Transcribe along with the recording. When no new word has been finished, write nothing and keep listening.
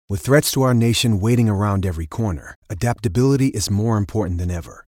With threats to our nation waiting around every corner, adaptability is more important than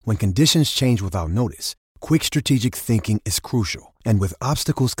ever. When conditions change without notice, quick strategic thinking is crucial. And with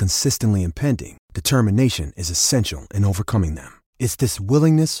obstacles consistently impending, determination is essential in overcoming them. It's this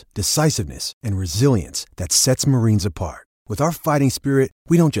willingness, decisiveness, and resilience that sets Marines apart. With our fighting spirit,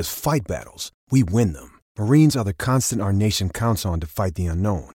 we don't just fight battles, we win them. Marines are the constant our nation counts on to fight the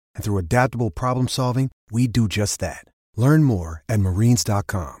unknown. And through adaptable problem solving, we do just that. Learn more at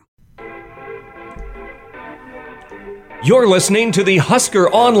marines.com. You're listening to the Husker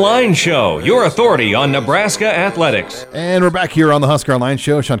Online Show, your authority on Nebraska athletics. And we're back here on the Husker Online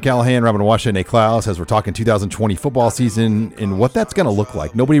Show. Sean Callahan, Robin Washington, Nate Klaus, as we're talking 2020 football season and what that's going to look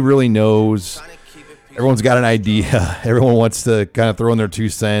like. Nobody really knows. Everyone's got an idea. Everyone wants to kind of throw in their 2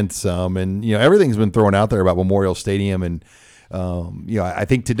 cents. And, everything's been thrown out there about Memorial Stadium. And, I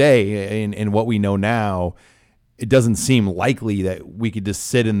think today, in what we know now, it doesn't seem likely that we could just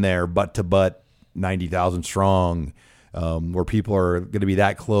sit in there butt-to-butt, 90,000 strong, where people are going to be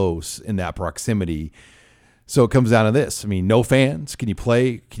that close in that proximity. So it comes down to this. I mean, no fans. Can you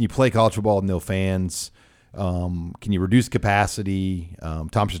play college football with no fans? Can you reduce capacity?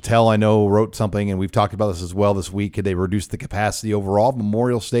 Tom Chattel, I know, wrote something, and we've talked about this as well this week. Could they reduce the capacity overall of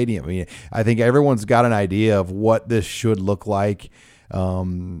Memorial Stadium? I mean, I think everyone's got an idea of what this should look like,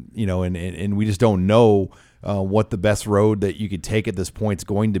 and we just don't know what the best road that you could take at this point is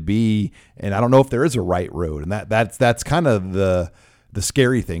going to be. And I don't know if there is a right road. And that's kind of the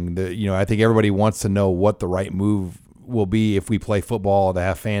scary thing. I think everybody wants to know what the right move will be if we play football to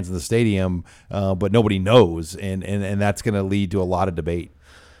have fans in the stadium, but nobody knows. And that's going to lead to a lot of debate.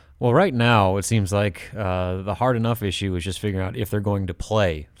 Well, right now, it seems like the hard enough issue is just figuring out if they're going to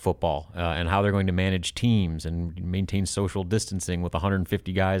play football and how they're going to manage teams and maintain social distancing with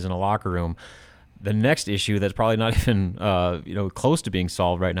 150 guys in a locker room. The next issue that's probably not even close to being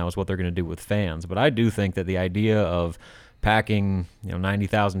solved right now is what they're going to do with fans. But I do think that the idea of packing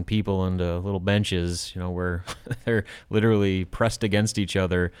 90,000 people into little benches, where they're literally pressed against each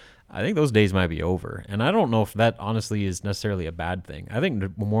other, I think those days might be over. And I don't know if that honestly is necessarily a bad thing. I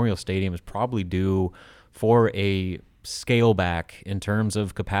think Memorial Stadium is probably due for a scale back in terms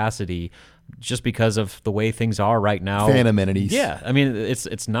of capacity, just because of the way things are right now. Fan amenities. Yeah, I mean,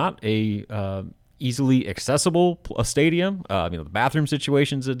 it's not a easily accessible stadium. The bathroom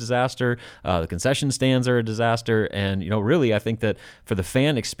situation's a disaster. The concession stands are a disaster. And, really, I think that for the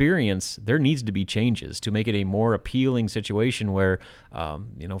fan experience, there needs to be changes to make it a more appealing situation where,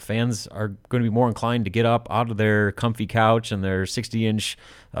 fans are going to be more inclined to get up out of their comfy couch and their 60-inch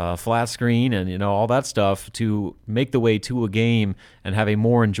flat screen and, all that stuff to make the way to a game and have a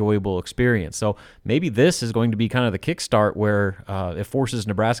more enjoyable experience. So maybe this is going to be kind of the kickstart where it forces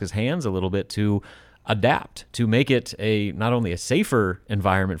Nebraska's hands a little bit to adapt, to make it not only a safer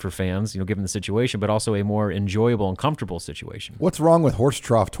environment for fans, given the situation, but also a more enjoyable and comfortable situation. What's wrong with horse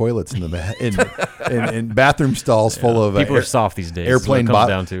trough toilets in bathroom stalls full of people are soft these days? Airplane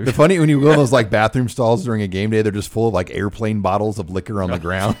bottles. The funny when you go in those bathroom stalls during a game day, they're just full of airplane bottles of liquor on the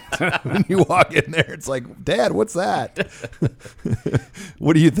ground. When you walk in there, it's like, Dad, what's that?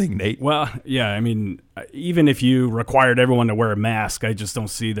 What do you think, Nate? Well, yeah, I mean, even if you required everyone to wear a mask, I just don't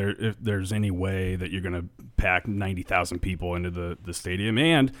see if there's any way that you're going to pack 90,000 people into the stadium.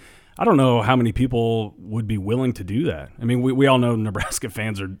 And I don't know how many people would be willing to do that. I mean, we all know Nebraska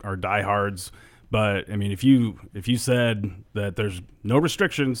fans are diehards, but I mean, if you said that there's no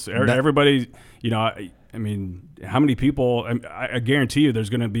restrictions, everybody, I mean, how many people? I guarantee you, there's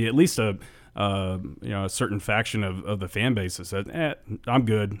going to be at least a certain faction of the fan base that said, I'm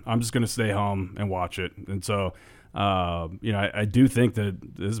good. I'm just going to stay home and watch it. And so, I do think that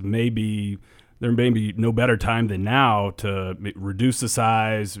there may be no better time than now to reduce the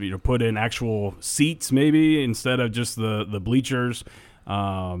size, put in actual seats maybe instead of just the bleachers.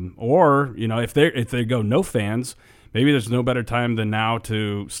 Or, if they go no fans, maybe there's no better time than now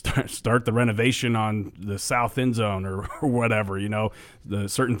to start the renovation on the south end zone or whatever, the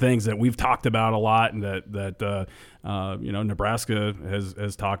certain things that we've talked about a lot and that Nebraska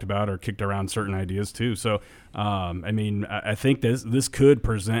has talked about or kicked around certain ideas too. So, I think this could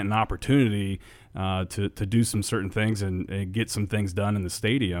present an opportunity to do some certain things and get some things done in the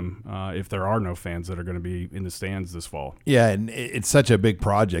stadium if there are no fans that are going to be in the stands this fall. Yeah, and it's such a big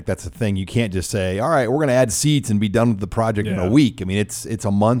project. That's the thing. You can't just say, all right, we're going to add seats and be done with the project in a week. I mean, it's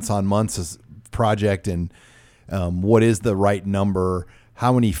a months on months project, and what is the right number?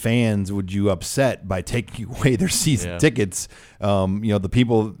 How many fans would you upset by taking away their season tickets? The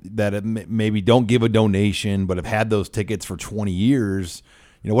people that maybe don't give a donation but have had those tickets for 20 years,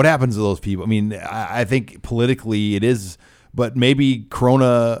 what happens to those people? I mean, I think politically it is but maybe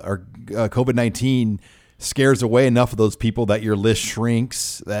Corona or COVID-19 scares away enough of those people that your list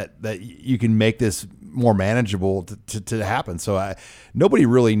shrinks, that you can make this more manageable to happen. So nobody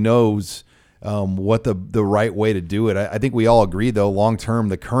really knows what the right way to do it. I think we all agree, though, long term,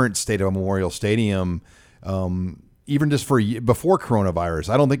 the current state of Memorial Stadium, even just before coronavirus,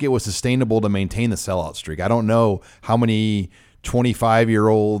 I don't think it was sustainable to maintain the sellout streak. I don't know how many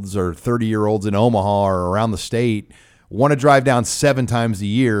 25-year-olds or 30-year-olds in Omaha or around the state want to drive down 7 times a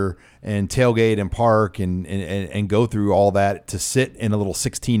year and tailgate and park and go through all that to sit in a little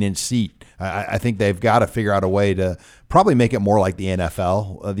 16-inch seat. I think they've got to figure out a way to probably make it more like the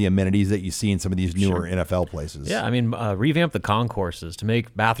NFL, the amenities that you see in some of these newer NFL places. Yeah, I mean, revamp the concourses to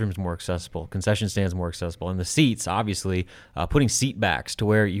make bathrooms more accessible, concession stands more accessible, and the seats, obviously, putting seat backs to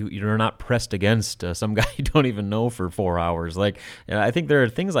where you're not pressed against some guy you don't even know for 4 hours. I think there are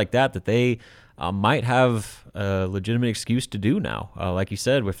things like that they might have a legitimate excuse to do now. Like you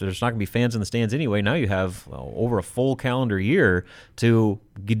said, if there's not going to be fans in the stands anyway, now you have over a full calendar year to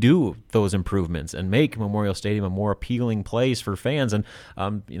do those improvements and make Memorial Stadium a more appealing place for fans. And,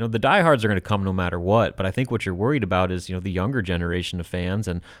 the diehards are going to come no matter what. But I think what you're worried about is, the younger generation of fans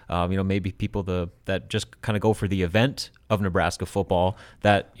and, maybe people that just kind of go for the event of Nebraska football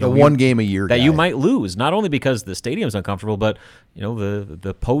that one game a year that guy. You might lose, not only because the stadium's uncomfortable, but,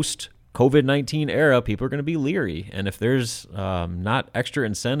 the post COVID-19 era, people are going to be leery. And if there's not extra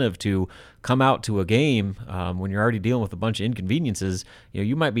incentive to come out to a game when you're already dealing with a bunch of inconveniences,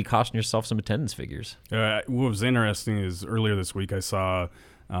 you might be costing yourself some attendance figures. What was interesting is earlier this week I saw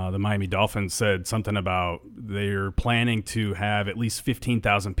the Miami Dolphins said something about they're planning to have at least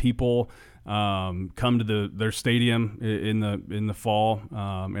 15,000 people come to their stadium in the fall.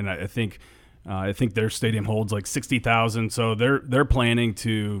 And I think their stadium holds like 60,000, so they're planning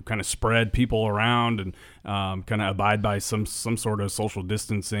to kind of spread people around and kind of abide by some sort of social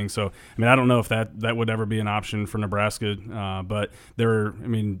distancing. So I mean, I don't know if that would ever be an option for Nebraska, but there are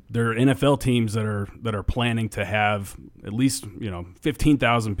NFL teams that are planning to have at least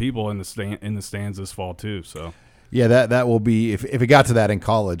 15,000 people in the stands this fall too. So. Yeah, that will be if it got to that in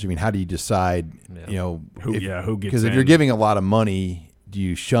college. I mean, how do you decide? Who gets in? Because if you're giving a lot of money, do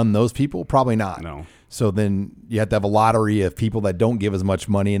you shun those people? Probably not. No. So then you have to have a lottery of people that don't give as much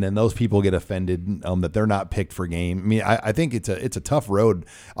money, and then those people get offended that they're not picked for game. I mean, I think it's a tough road.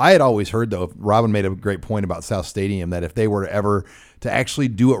 I had always heard, though, Robin made a great point about South Stadium, that if they were ever to actually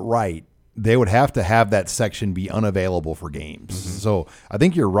do it right, they would have to have that section be unavailable for games. Mm-hmm. So I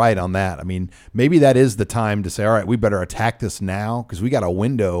think you're right on that. I mean, maybe that is the time to say, all right, we better attack this now because we got a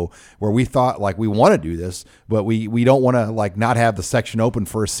window where we thought we want to do this, but we don't want to not have the section open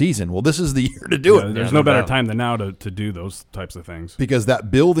for a season. Well, this is the year to do it. There's no better time than now to do those types of things. Because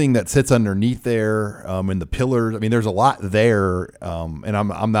that building that sits underneath there and the pillars, I mean, there's a lot there. And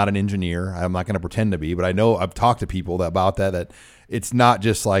I'm not an engineer. I'm not going to pretend to be, but I know I've talked to people about that it's not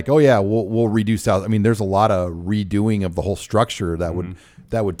just oh yeah, we'll redo South. I mean, there's a lot of redoing of the whole structure that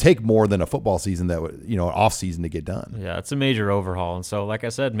would take more than a football season that would off season to get done. Yeah, it's a major overhaul, and so like I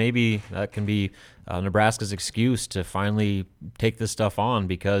said, maybe that can be Nebraska's excuse to finally take this stuff on,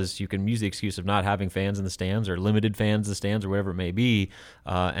 because you can use the excuse of not having fans in the stands or limited fans in the stands or whatever it may be,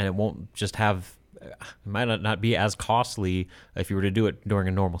 and it won't just have. It might not be as costly if you were to do it during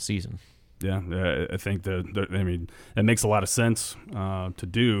a normal season. Yeah, I think it makes a lot of sense to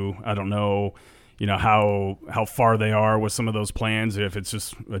do. I don't know, how far they are with some of those plans. If it's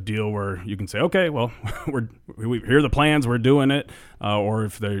just a deal where you can say, okay, well, here are the plans, we're doing it, or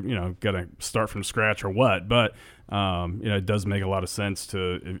if they got to start from scratch or what. But it does make a lot of sense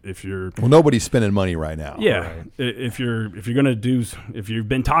to if you're nobody's spending money right now. Yeah, right. If you've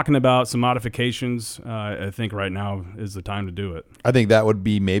been talking about some modifications, I think right now is the time to do it. I think that would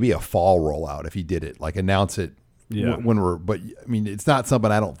be maybe a fall rollout if you did it, announce it. Yeah. But I mean, it's not something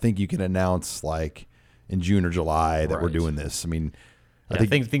I don't think you can announce in June or July that we're doing this. I mean, I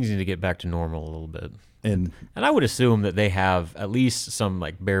think things need to get back to normal a little bit. And I would assume that they have at least some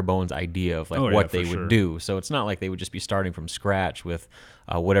bare bones idea of what they would do. So it's not like they would just be starting from scratch with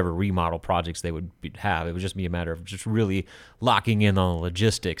whatever remodel projects they would have. It would just be a matter of just really locking in on the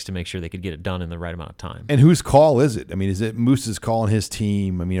logistics to make sure they could get it done in the right amount of time. And whose call is it? I mean, is it Moose's call and his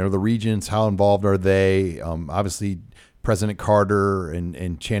team? I mean, are the regents, how involved are they? Obviously, President Carter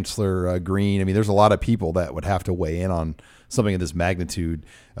and Chancellor Green. I mean, there's a lot of people that would have to weigh in on something of this magnitude,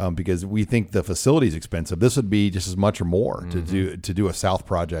 because we think the facility is expensive. This would be just as much or more to do a South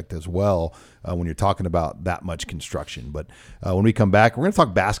project as well, when you're talking about that much construction. But when we come back, we're going to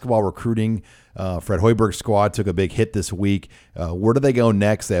talk basketball recruiting. Fred Hoiberg's squad took a big hit this week. Where do they go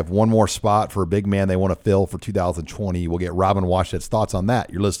next? They have one more spot for a big man they want to fill for 2020. We'll get Robin Washut's thoughts on that.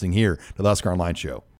 You're listening here to the Husker Online Show.